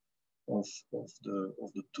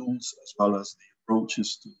the tools as well as the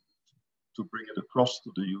approaches to bring it across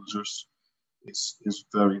to the users is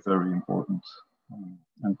very, very important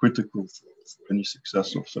and critical for any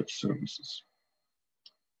success of such services.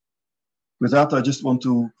 With that, I just want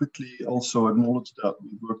to quickly also acknowledge that we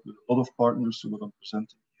work with a lot of partners. So what I'm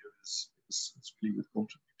presenting here is really with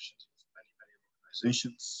contributions of many, many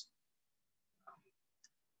organizations.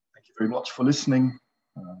 Thank you very much for listening.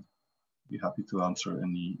 Be happy to answer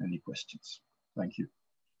any questions. Thank you.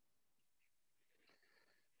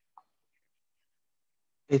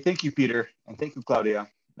 Hey, thank you, Peter, and thank you, Claudia.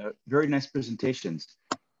 Very nice presentations.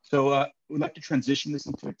 So we'd like to transition this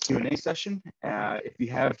into a Q&A session. If you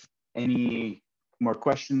have any more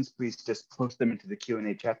questions, please just post them into the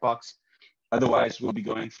Q&A chat box. Otherwise, we'll be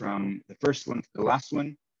going from the first one to the last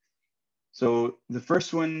one. So the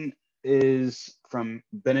first one is from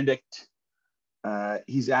Benedict.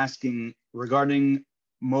 He's asking, regarding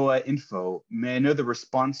MOA info, may I know the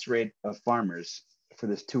response rate of farmers for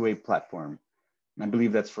this two-way platform? And I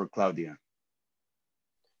believe that's for Claudia.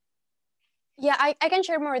 Yeah, I can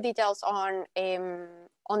share more details on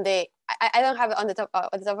the. I don't have on the top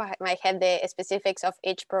of my head the specifics of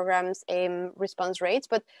each program's response rates,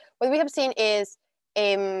 but what we have seen is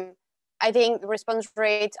I think response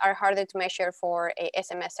rates are harder to measure for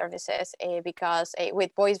SMS services because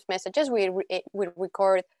with voice messages we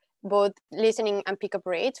record both listening and pickup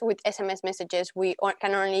rates. With SMS messages we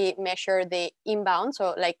can only measure the inbound,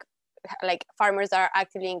 so like farmers are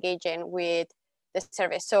actively engaging with the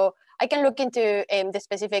service. So I can look into the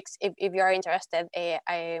specifics if you are interested.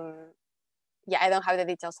 Yeah, I don't have the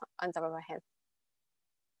details on top of my head.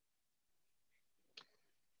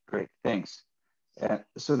 Great, thanks.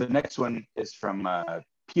 So the next one is from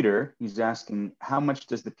Peter. He's asking, how much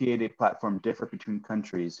does the PAD platform differ between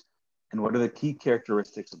countries, and what are the key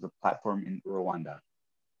characteristics of the platform in Rwanda?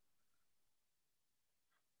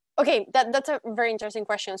 Okay, that's a very interesting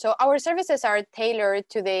question. So our services are tailored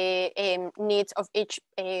to the needs of each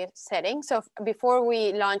setting. So before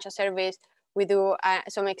we launch a service, we do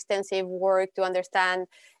some extensive work to understand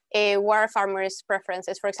what are farmers'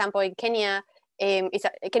 preferences. For example, in Kenya, Kenya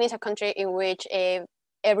is a country in which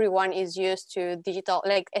everyone is used to digital,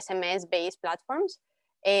 like SMS-based platforms.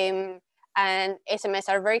 And SMS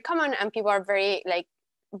are very common, and people are very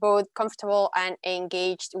both comfortable and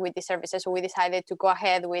engaged with the services. So we decided to go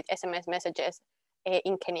ahead with SMS messages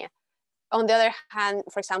in Kenya. On the other hand,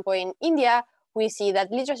 for example, in India, we see that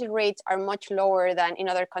literacy rates are much lower than in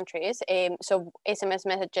other countries. So SMS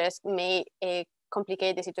messages may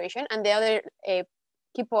complicate the situation. And the other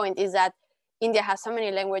key point is that India has so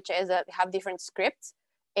many languages that have different scripts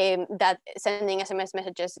that sending SMS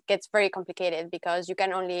messages gets very complicated because you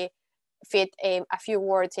can only fit a few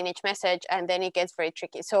words in each message, and then it gets very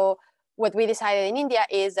tricky. So what we decided in India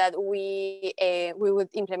is that we would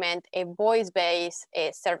implement a voice-based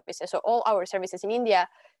services. So all our services in India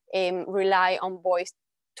rely on voice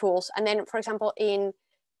tools. And then, for example, in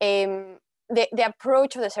the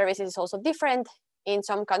approach of the services is also different. In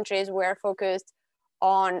some countries, we're focused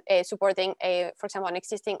on supporting, for example, an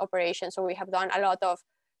existing operation. So we have done a lot of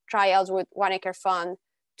trials with One Acre Fund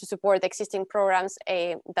to support existing programs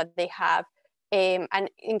that they have. And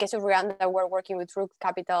in case of Rwanda, we're working with Root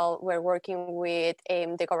Capital, we're working with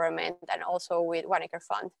the government, and also with One Acre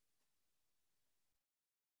Fund.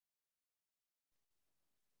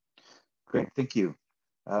 Great, thank you.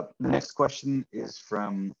 The next question is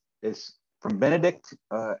from Benedict.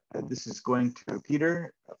 This is going to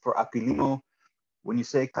Peter for Aquilimo. When you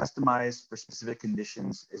say customized for specific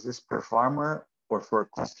conditions, is this per farmer or for a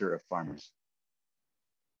cluster of farmers?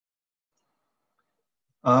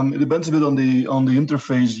 It depends a bit on the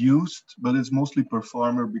interface used, but it's mostly per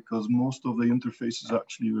farmer because most of the interfaces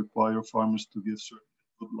actually require farmers to give certain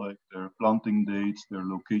input, like their planting dates, their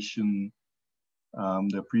location,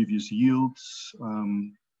 their previous yields.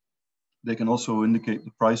 They can also indicate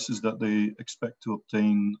the prices that they expect to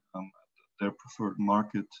obtain at their preferred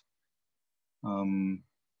market.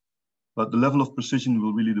 But the level of precision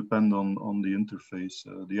will really depend on the interface.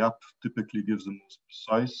 The app typically gives the most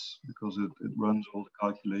precise because it runs all the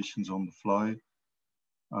calculations on the fly.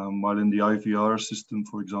 While in the IVR system,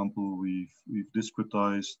 for example, we've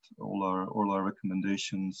discretized all our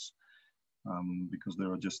recommendations because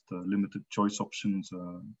there are just limited choice options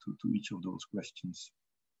to each of those questions.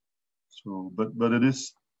 So, but it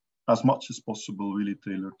is as much as possible really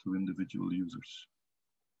tailored to individual users.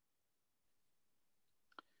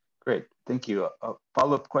 Great, thank you. A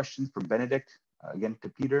follow-up question from Benedict, again to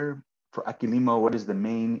Peter. For Aquilimo, what is the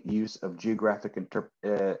main use of geographic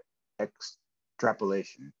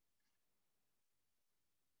extrapolation?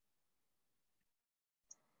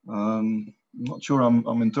 not sure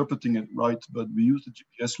I'm interpreting it right, but we use the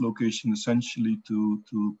GPS location essentially to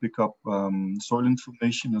pick up soil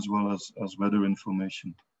information as well as weather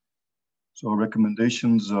information. So our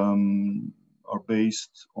recommendations are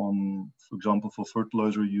based on, for example, for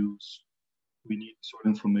fertilizer use, we need soil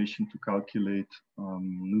information to calculate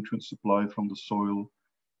nutrient supply from the soil.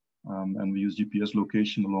 And we use GPS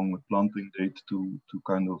location along with planting date to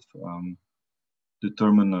kind of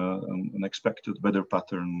determine an expected weather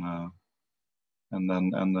pattern and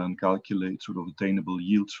then calculate sort of attainable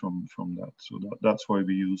yields from that. So that's why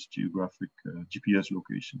we use geographic GPS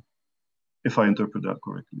location, if I interpret that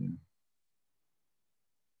correctly.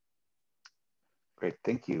 Great,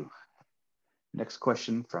 thank you. Next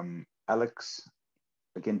question from Alex.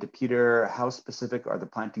 Again to Peter, how specific are the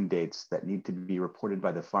planting dates that need to be reported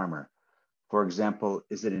by the farmer? For example,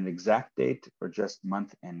 is it an exact date or just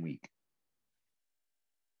month and week?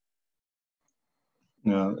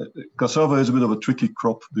 Yeah, cassava is a bit of a tricky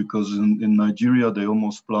crop because in Nigeria, they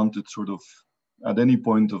almost plant it sort of at any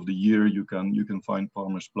point of the year. You can find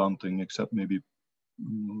farmers planting, except maybe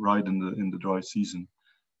right in the dry season.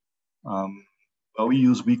 But we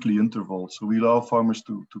use weekly intervals, so we allow farmers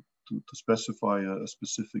to specify a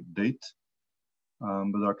specific date,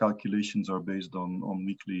 but our calculations are based on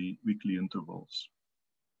weekly intervals.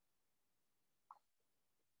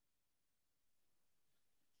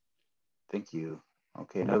 Thank you.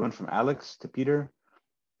 Okay, another one from Alex to Peter.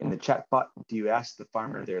 In the chatbot, do you ask the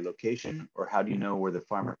farmer their location, or how do you know where the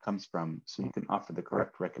farmer comes from so you can offer the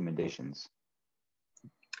correct recommendations?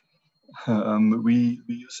 We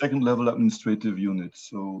use second level administrative units.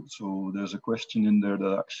 So there's a question in there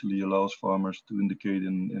that actually allows farmers to indicate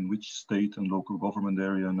in which state and local government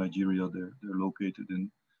area in Nigeria they're located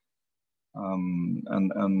in.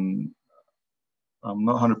 And I'm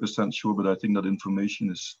not 100% sure, but I think that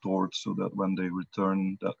information is stored so that when they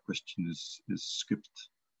return, that question is skipped.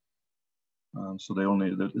 So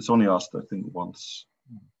it's only asked, I think, once.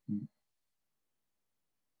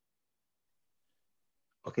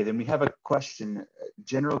 Okay, then we have a question, a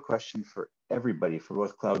general question for everybody, for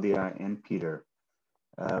both Claudia and Peter,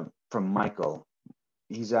 from Michael.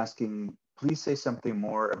 He's asking, please say something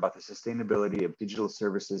more about the sustainability of digital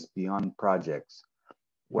services beyond projects.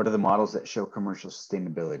 What are the models that show commercial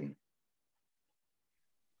sustainability?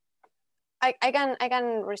 I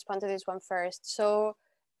can respond to this one first. So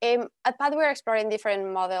at PAD, we're exploring different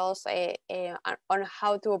models on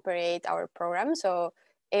how to operate our program. So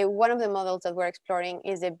one of the models that we're exploring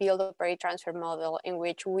is the build, operate, transfer model, in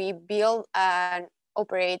which we build and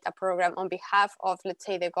operate a program on behalf of, let's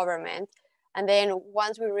say, the government. And then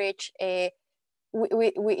once we reach if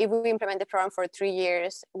we implement the program for 3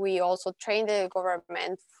 years, we also train the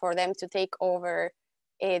government for them to take over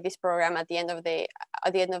this program at the end of the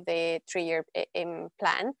 3-year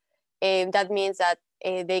plan. That means that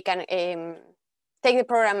they can take the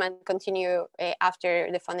program and continue after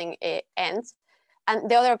the funding ends. And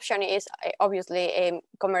the other option is obviously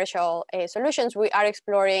commercial solutions. We are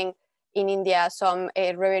exploring in India some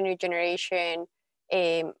revenue generation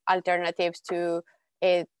alternatives to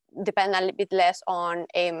depend a little bit less on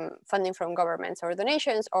funding from governments or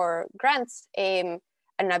donations or grants, and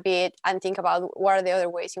think about what are the other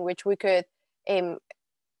ways in which we could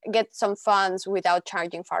get some funds without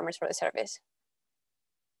charging farmers for the service.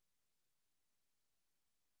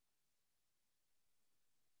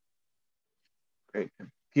 Great.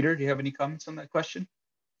 Peter, do you have any comments on that question?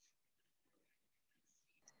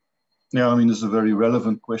 Yeah, I mean, it's a very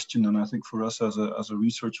relevant question, and I think for us as a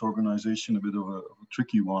research organization, a bit of a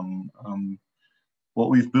tricky one. What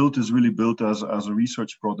we've built is really built as a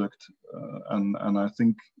research product, and I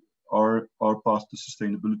think our path to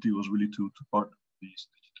sustainability was really to partner with these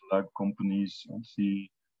digital ag companies and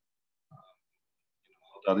see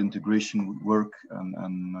how that integration would work,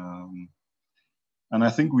 and I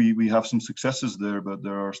think we have some successes there, but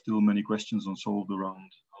there are still many questions unsolved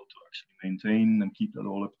around how to actually maintain and keep that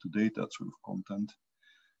all up to date, that sort of content.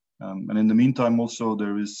 And in the meantime, also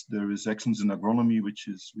there is Excellence in Agronomy, which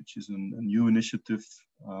is a new initiative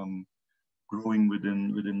growing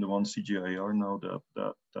within the one CGIAR now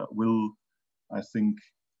that will, I think,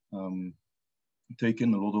 take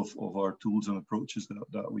in a lot of our tools and approaches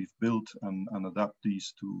that we've built and adapt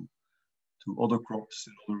these to other crops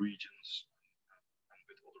in other regions and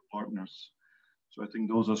with other partners. So I think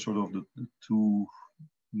those are sort of the two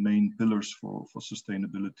main pillars for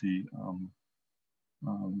sustainability.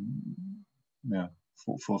 Yeah,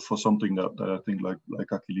 for something that I think like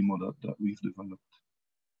Aquilimo that we've developed.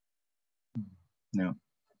 Yeah.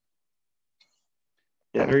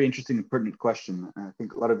 Yeah, very interesting and pertinent question. I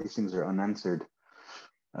think a lot of these things are unanswered.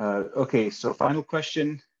 Okay, so final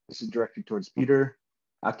question. this is directed towards Peter.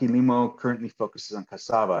 Aquilimo currently focuses on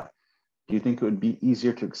cassava. Do you think it would be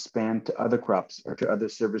easier to expand to other crops or to other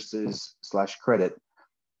services / credit?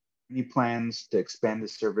 Any plans to expand the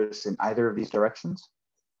service in either of these directions?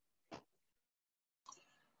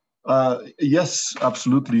 Yes,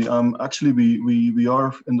 absolutely. Actually, we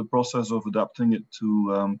are in the process of adapting it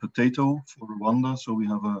to potato for Rwanda. So we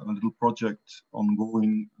have a little project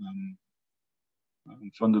ongoing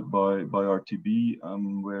funded by RTB,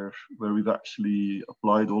 where we've actually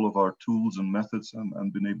applied all of our tools and methods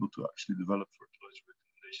and been able to actually develop fertilizer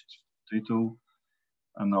recommendations for potato,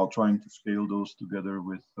 and now trying to scale those together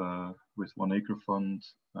with 1 Acre Fund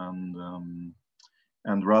and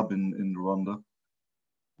RAB in Rwanda.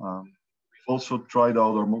 We've also tried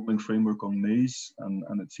out our modeling framework on maize,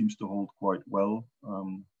 and it seems to hold quite well,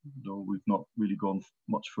 though we've not really gone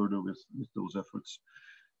much further with those efforts.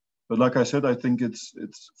 But like I said, I think it's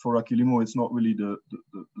for Aquilimo, it's not really the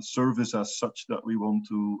service as such that we want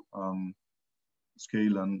to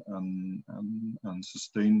scale and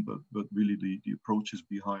sustain, but really the approaches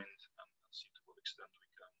behind, and see to what extent we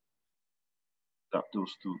can adapt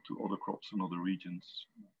those to other crops and other regions.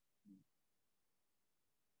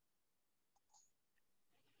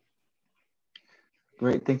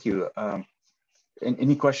 Great, thank you.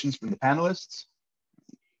 Any questions from the panelists?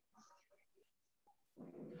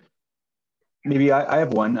 Maybe I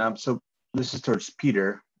have one. So this is towards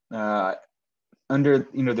Peter. Under,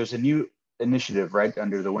 there's a new initiative, right,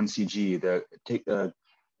 under the 1CG, the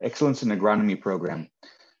Excellence in Agronomy program.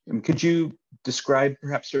 Could you describe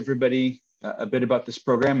perhaps for everybody a bit about this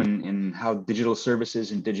program and how digital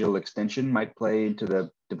services and digital extension might play into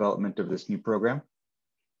the development of this new program?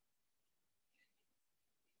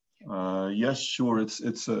 Yes, sure. It's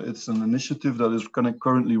an initiative that is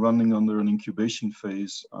currently running under an incubation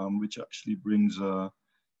phase, which actually brings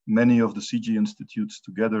many of the CG institutes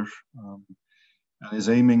together, and is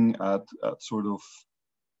aiming at sort of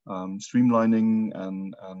streamlining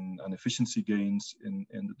and efficiency gains in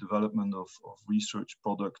the development of research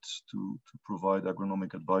products to provide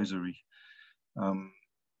agronomic advisory.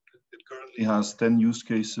 It currently has 10 use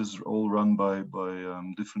cases, all run by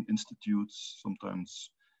different institutes,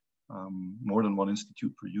 sometimes more than one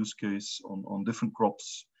institute per use case on different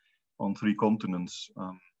crops on 3 continents,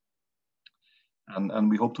 and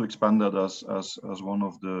we hope to expand that as one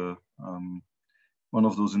of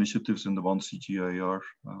those initiatives in the 1CGIAR,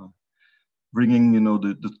 bringing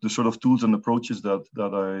the sort of tools and approaches that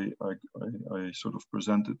I sort of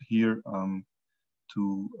presented here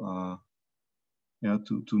to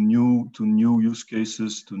new use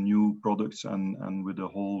cases, to new products, and with a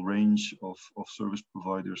whole range of service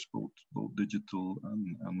providers, both digital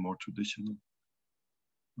and more traditional.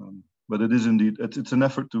 But it is indeed, it's an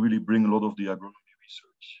effort to really bring a lot of the agronomy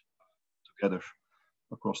research together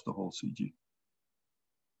across the whole CG.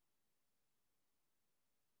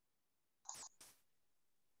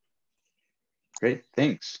 Great,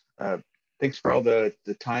 thanks. Thanks for all the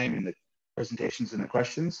time and the presentations and the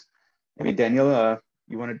questions. Maybe Daniel,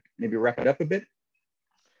 you want to maybe wrap it up a bit?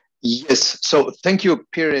 Yes, so thank you,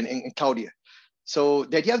 Pierre and Claudia. So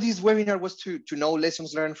the idea of this webinar was to know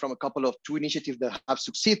lessons learned from a couple of 2 initiatives that have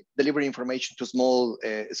succeeded delivering information to small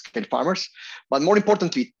scale farmers, but more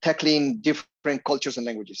importantly, tackling different cultures and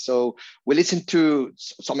languages. So we listened to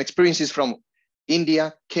some experiences from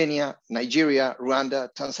India, Kenya, Nigeria, Rwanda,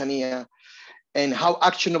 Tanzania, and how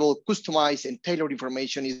actionable, customized, and tailored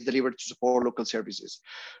information is delivered to support local services.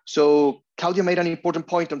 So Claudia made an important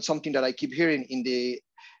point on something that I keep hearing in the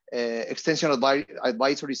extension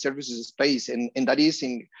advisory services space, and that is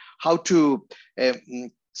in how to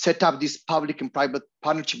set up these public and private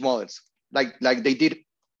partnership models, like they did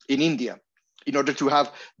in India, in order to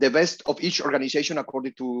have the best of each organization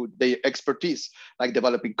according to their expertise, like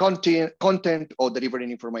developing content or delivering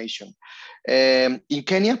information. In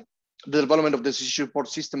Kenya, the development of the decision support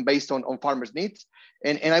system based on farmers' needs.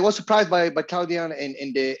 And I was surprised by Claudia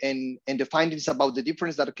and the findings about the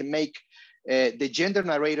difference that it can make the gender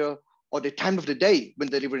narrator or the time of the day when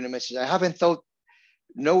delivering a message. I haven't thought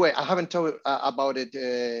about it.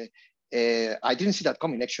 I didn't see that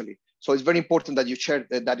coming, actually. So it's very important that you shared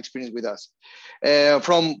that experience with us.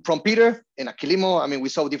 From Peter and Aquilimo, I mean, we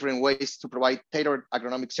saw different ways to provide tailored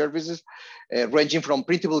agronomic services, ranging from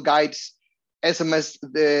printable guides, SMS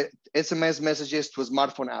messages to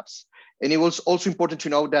smartphone apps. And it was also important to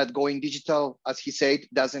know that going digital, as he said,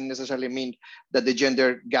 doesn't necessarily mean that the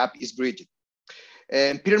gender gap is bridged.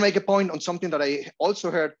 And Peter made a point on something that I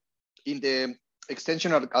also heard in the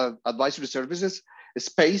extension of advisory services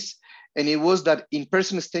space, and it was that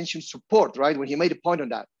in-person extension support, right? When he made a point on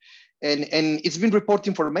that, And it's been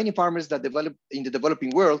reporting for many farmers that develop in the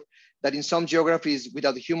developing world that in some geographies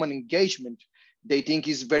without human engagement, they think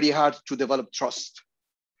it's very hard to develop trust.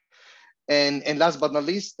 And last but not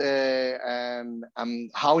least,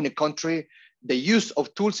 how in a country, the use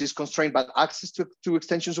of tools is constrained by access to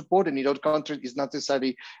extension support, and in other countries is not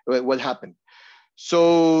necessarily what happened.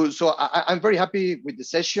 So I'm very happy with the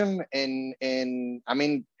session, and I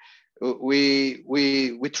mean, we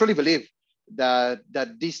truly believe that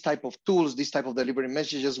this type of tools, this type of delivery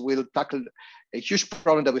messages will tackle a huge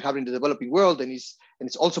problem that we have in the developing world, and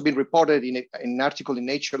it's also been reported in an article in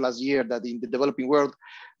Nature last year that in the developing world,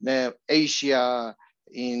 Asia,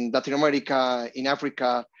 in Latin America, in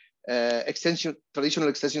Africa, traditional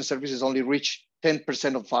extension services only reach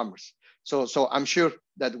 10% of farmers. So I'm sure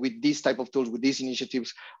that with these type of tools, with these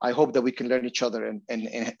initiatives, I hope that we can learn each other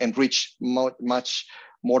and reach much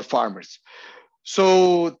more farmers.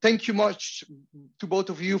 So thank you much to both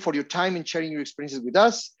of you for your time and sharing your experiences with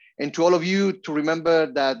us. And to all of you to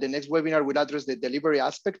remember that the next webinar will address the delivery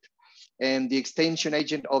aspect and the extension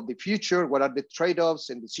agent of the future. What are the trade-offs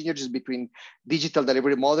and the synergies between digital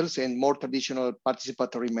delivery models and more traditional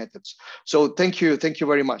participatory methods? So thank you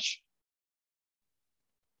very much.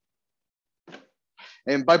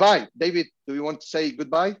 And bye-bye. David, do you want to say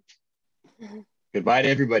goodbye? Goodbye to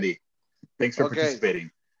everybody. Thanks for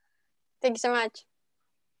participating. Thank you so much.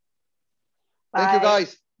 Thank you,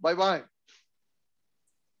 guys. Bye-bye.